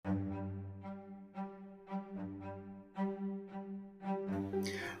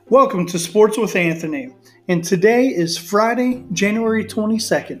Welcome to Sports with Anthony, and today is Friday, January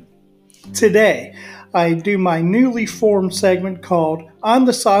 22nd. Today, I do my newly formed segment called On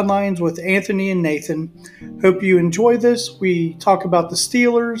the Sidelines with Anthony and Nathan. Hope you enjoy this. We talk about the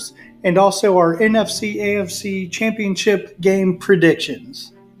Steelers and also our NFC AFC Championship game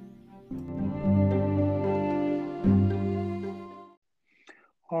predictions.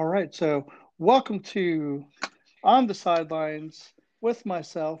 All right, so welcome to On the Sidelines with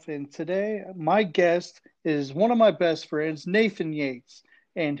myself, and today my guest is one of my best friends, Nathan Yates,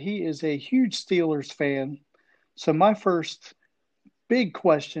 and he is a huge Steelers fan. So my first big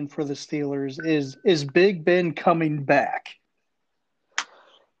question for the Steelers is Big Ben coming back?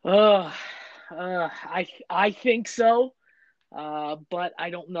 I think so, but I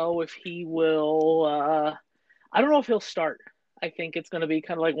don't know if he will. I don't know if he'll start. I think it's going to be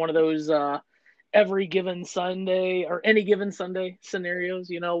kind of like one of those every given Sunday or any given Sunday scenarios,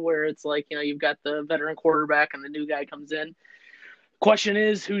 where it's like, you've got the veteran quarterback and the new guy comes in. Question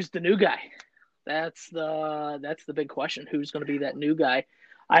is, who's the new guy? That's the big question. Who's going to be that new guy?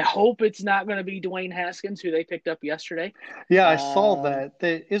 I hope it's not going to be Dwayne Haskins, who they picked up yesterday. Yeah, I saw that.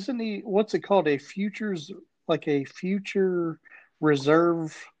 Isn't he? What's it called? A future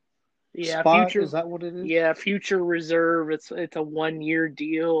reserve spot? Is that what it is? Yeah, future reserve. It's a 1-year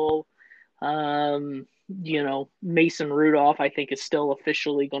deal. Mason Rudolph, I think, is still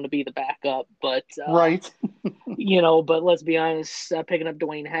officially going to be the backup, but right. But let's be honest, picking up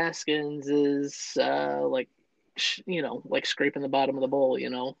Dwayne Haskins is like scraping the bottom of the bowl,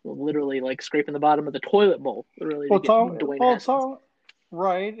 literally like scraping the bottom of the toilet bowl, really. Dwayne Haskins.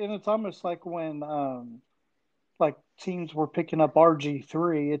 Right, and it's almost like when like teams were picking up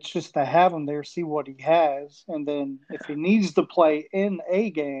RG3, it's just to have him there, see what he has, and then if he needs to play in a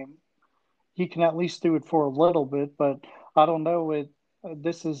game, he can at least do it for a little bit. But I don't know.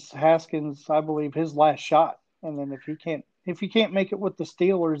 This is Haskins, I believe, his last shot, and then if he can't make it with the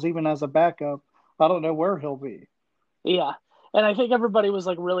Steelers, even as a backup, I don't know where he'll be. Yeah, and I think everybody was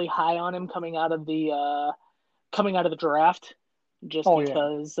like really high on him coming out of the draft. Just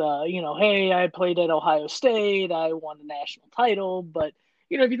because, hey, I played at Ohio State, I won a national title. But,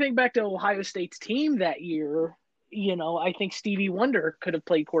 if you think back to Ohio State's team that year, I think Stevie Wonder could have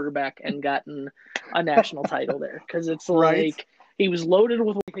played quarterback and gotten a national title there. Because it's like he was loaded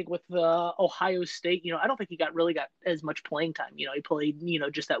with, I think, with Ohio State. I don't think he really got as much playing time. He played,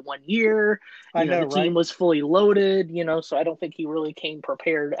 just that 1 year. The team was fully loaded, so I don't think he really came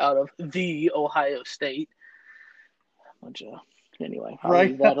prepared out of the Ohio State. Anyway, I'll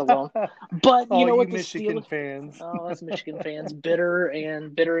leave that alone. But what the Michigan fans? Oh, that's Michigan fans, bitter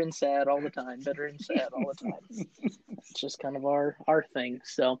and sad all the time. Bitter and sad all the time. It's just kind of our thing.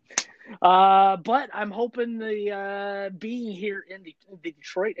 So, but I'm hoping being here in the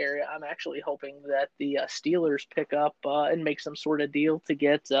Detroit area, I'm actually hoping that the Steelers pick up and make some sort of deal to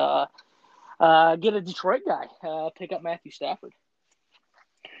get a Detroit guy, pick up Matthew Stafford.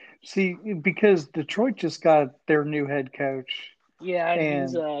 See, because Detroit just got their new head coach. Yeah,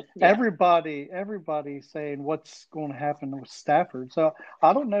 and everybody saying what's going to happen with Stafford. So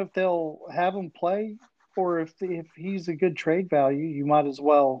I don't know if they'll have him play or if he's a good trade value, you might as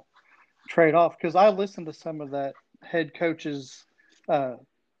well trade off. Because I listened to some of that head coach's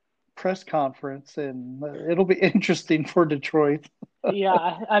press conference, and it'll be interesting for Detroit.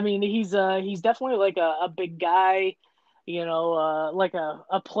 Yeah, I mean he's definitely like a big guy. Like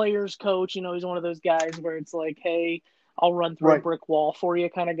a player's coach. He's one of those guys where it's like, hey, I'll run through a brick wall for you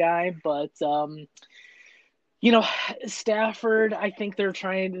kind of guy. But, Stafford, I think they're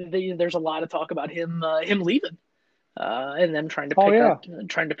there's a lot of talk about him leaving and them trying to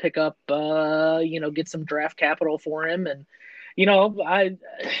pick up, get some draft capital for him. And,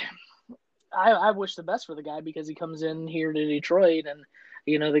 I wish the best for the guy because he comes in here to Detroit and,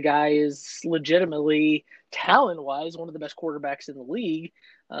 the guy is legitimately talent-wise one of the best quarterbacks in the league.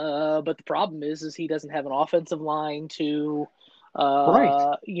 But the problem is he doesn't have an offensive line to,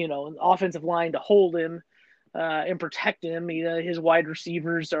 an offensive line to hold him and protect him. His wide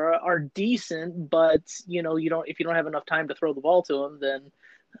receivers are decent, but if you don't have enough time to throw the ball to him, then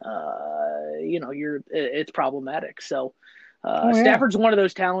it's problematic. So. Stafford's one of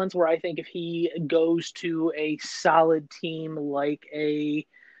those talents where I think if he goes to a solid team like like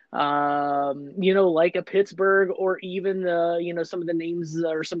a Pittsburgh or even some of the names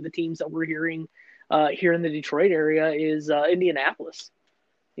or some of the teams that we're hearing here in the Detroit area is Indianapolis.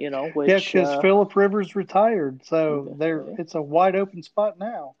 Because Phillip Rivers retired, so it's a wide open spot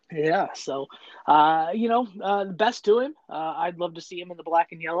now. Yeah, so the best to him. I'd love to see him in the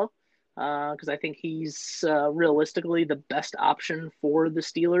black and yellow. because I think he's realistically the best option for the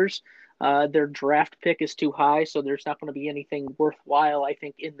Steelers. Their draft pick is too high, so there's not going to be anything worthwhile, I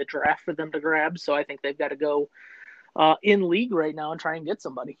think, in the draft for them to grab. So I think they've got to go in league right now and try and get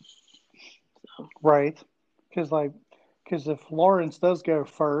somebody. So. Right. Because if Lawrence does go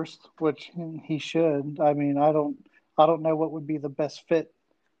first, which he should, I mean, I don't know what would be the best fit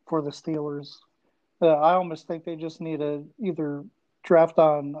for the Steelers. I almost think they just need to either draft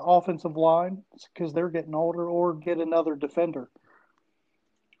on offensive line because they're getting older, or get another defender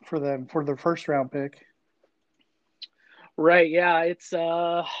for them for their first round pick. Right, yeah, it's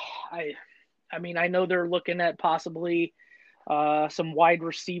I mean, I know they're looking at possibly some wide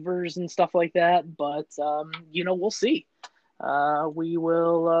receivers and stuff like that, but we'll see.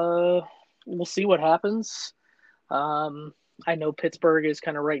 We'll see what happens. I know Pittsburgh is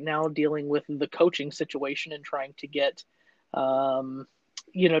kind of right now dealing with the coaching situation and trying to get, trying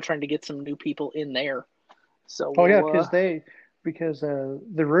to get some new people in there. So Oh yeah, because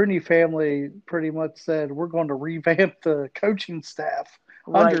the Rooney family pretty much said we're going to revamp the coaching staff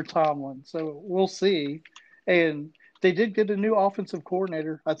right, under Tomlin. So we'll see. And they did get a new offensive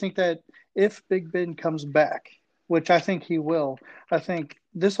coordinator. I think that if Big Ben comes back, which I think he will, I think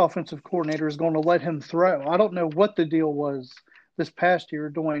this offensive coordinator is going to let him throw. I don't know what the deal was this past year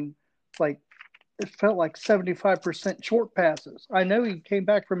doing, like, it felt like 75% short passes. I know he came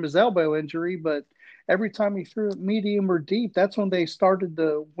back from his elbow injury, but every time he threw it medium or deep, that's when they started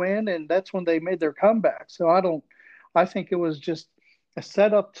to win, and that's when they made their comeback. So I think it was just a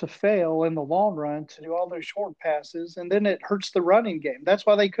setup to fail in the long run to do all those short passes, and then it hurts the running game. That's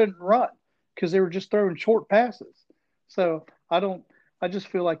why they couldn't run, because they were just throwing short passes. So I just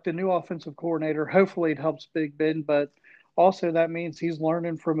feel like the new offensive coordinator, hopefully it helps Big Ben, but also that means he's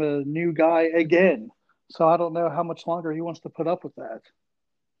learning from a new guy again. So I don't know how much longer he wants to put up with that.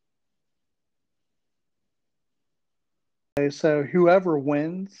 Okay, so whoever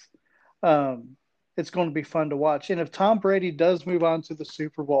wins, um, it's going to be fun to watch. And if Tom Brady does move on to the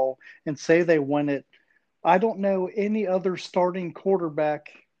Super Bowl and say they win it, I don't know any other starting quarterback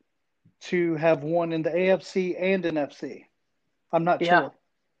to have won in the AFC and NFC. I'm not yeah, sure.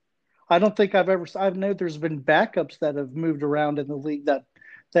 I don't think I know there's been backups that have moved around in the league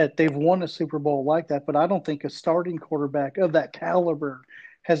that they've won a Super Bowl like that, but I don't think a starting quarterback of that caliber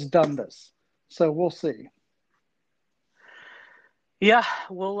has done this. So we'll see. yeah.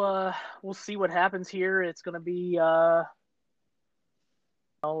 We'll see what happens here. It's gonna be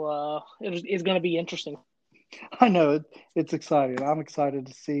it's gonna be interesting. I know it's exciting. I'm excited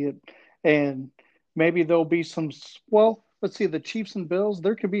to see it, and maybe there'll be some. Well, let's see, the Chiefs and Bills.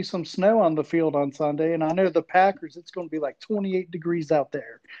 There could be some snow on the field on Sunday, and I know the Packers. It's going to be like 28 degrees out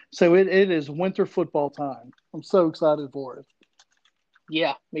there, so it is winter football time. I'm so excited for it.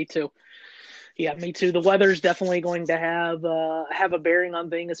 Yeah, me too. Yeah, me too. The weather's definitely going to have a bearing on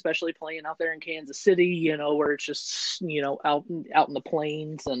things, especially playing out there in Kansas City. Where it's just out in the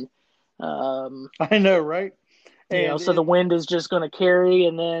plains and I know, right? And so the wind is just going to carry,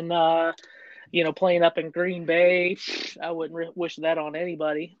 and then playing up in Green Bay, I wouldn't wish that on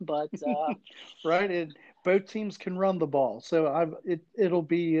anybody. But right, and both teams can run the ball, so it'll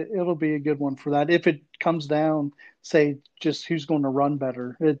be a good one for that. If it comes down, say just who's going to run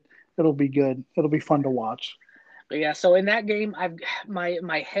better, it'll be good. It'll be fun to watch. but yeah, so in that game, I've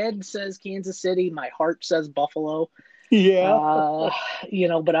my head says Kansas City, my heart says Buffalo. Yeah, Uh,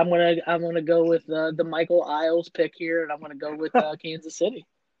 but I'm gonna go with the Michael Isles pick here, and I'm gonna go with Kansas City.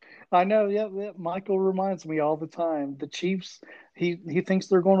 I know. Yeah, yeah, Michael reminds me all the time. The Chiefs, he thinks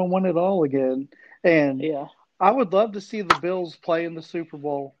they're going to win it all again, and Yeah, I would love to see the Bills play in the Super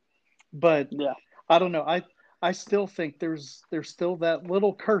Bowl, but yeah, I don't know. I still think there's still that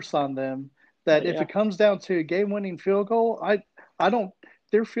little curse on them that if yeah. it comes down to a game-winning field goal, I don't.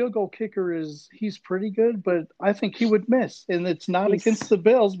 Their field goal kicker he's pretty good, but I think he would miss, and it's not against He's the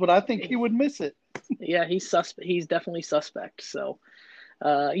Bills, but I think he would miss it. yeah, he's suspect. He's definitely suspect. So,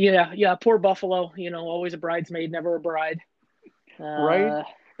 yeah, yeah. Poor Buffalo. Always a bridesmaid, never a bride. Right? Uh,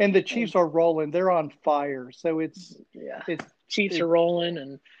 And the and Chiefs are rolling; they're on fire. So yeah, it's Chiefs are it. rolling,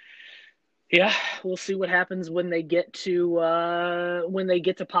 and yeah, we'll see what happens when they get to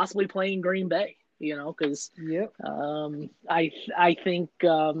possibly playing Green Bay. Because Yep. I think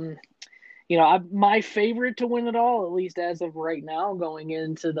my favorite to win it all, at least as of right now, going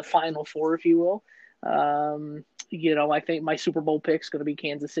into the Final Four, if you will. I think my Super Bowl pick is going to be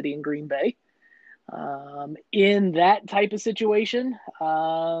Kansas City and Green Bay. In that type of situation,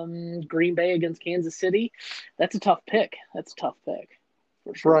 Green Bay against Kansas City, that's a tough pick. That's a tough pick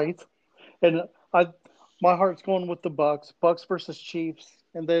for sure. Right. And I my heart's going with the Bucks. Bucks versus Chiefs.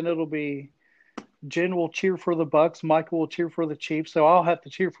 and then it'll be Jen will cheer for the Bucks, Michael will cheer for the Chiefs, so I'll have to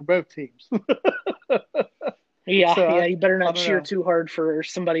cheer for both teams. Yeah, So yeah. You better I not don't cheer know. too hard for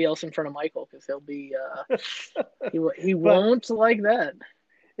somebody else in front of Michael because he'll be he But won't like that.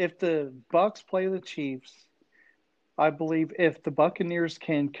 if the Bucks play the Chiefs, I believe if the Buccaneers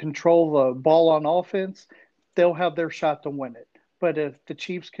can control the ball on offense, they'll have their shot to win it. But if the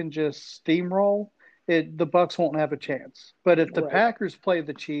Chiefs can just steamroll, the Bucks won't have a chance. But if the Right. Packers play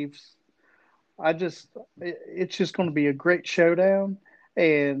the Chiefs, it's just going to be a great showdown.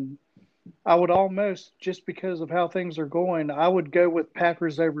 And I would almost, just because of how things are going, I would go with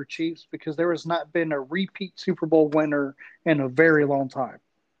Packers over Chiefs because there has not been a repeat Super Bowl winner in a very long time.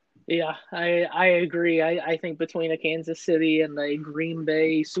 Yeah, I agree. I think between a Kansas City and the Green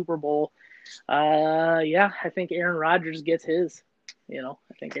Bay Super Bowl, yeah, I think Aaron Rodgers gets his.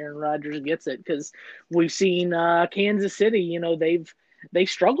 I think Aaron Rodgers gets it because we've seen Kansas City. They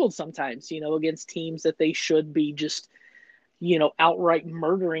struggled sometimes. Against teams that they should be just outright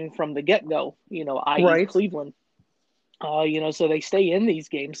murdering from the get go. I.e. Right. Cleveland. So they stay in these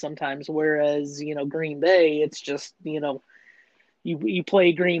games sometimes. Whereas Green Bay, it's just you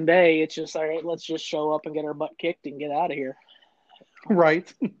play Green Bay, it's just all right. Let's just show up and get our butt kicked and get out of here.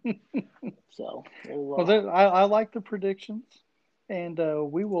 Right. So I like the predictions, and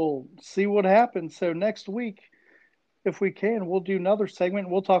we will see what happens. So next week, if we can, we'll do another segment.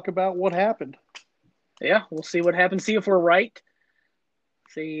 We'll talk about what happened. yeah, we'll see what happens. See if we're right.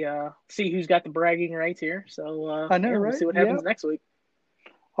 See who's got the bragging rights here. So I know, yeah, we'll right? see what Yeah. happens next week.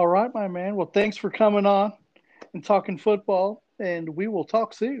 All right, my man. Well, thanks for coming on and talking football, and we will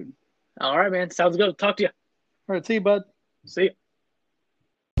talk soon. All right, man. Sounds good. Talk to you. All right, see you, bud. See you.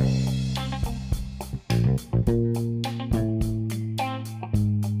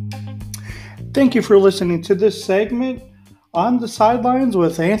 Thank you for listening to this segment on the sidelines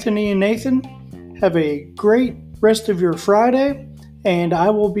with Anthony and Nathan. Have a great rest of your Friday, and I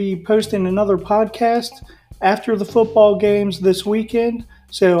will be posting another podcast after the football games this weekend.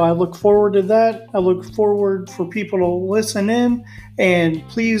 So I look forward to that. I look forward for people to listen in, and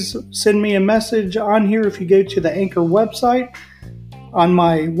please send me a message on here if you go to the Anchor website on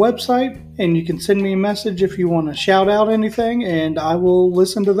my website, and you can send me a message if you want to shout out anything, and I will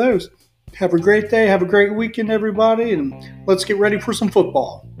listen to those. Have a great day. Have a great weekend, everybody, and let's get ready for some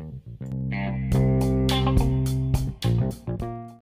football.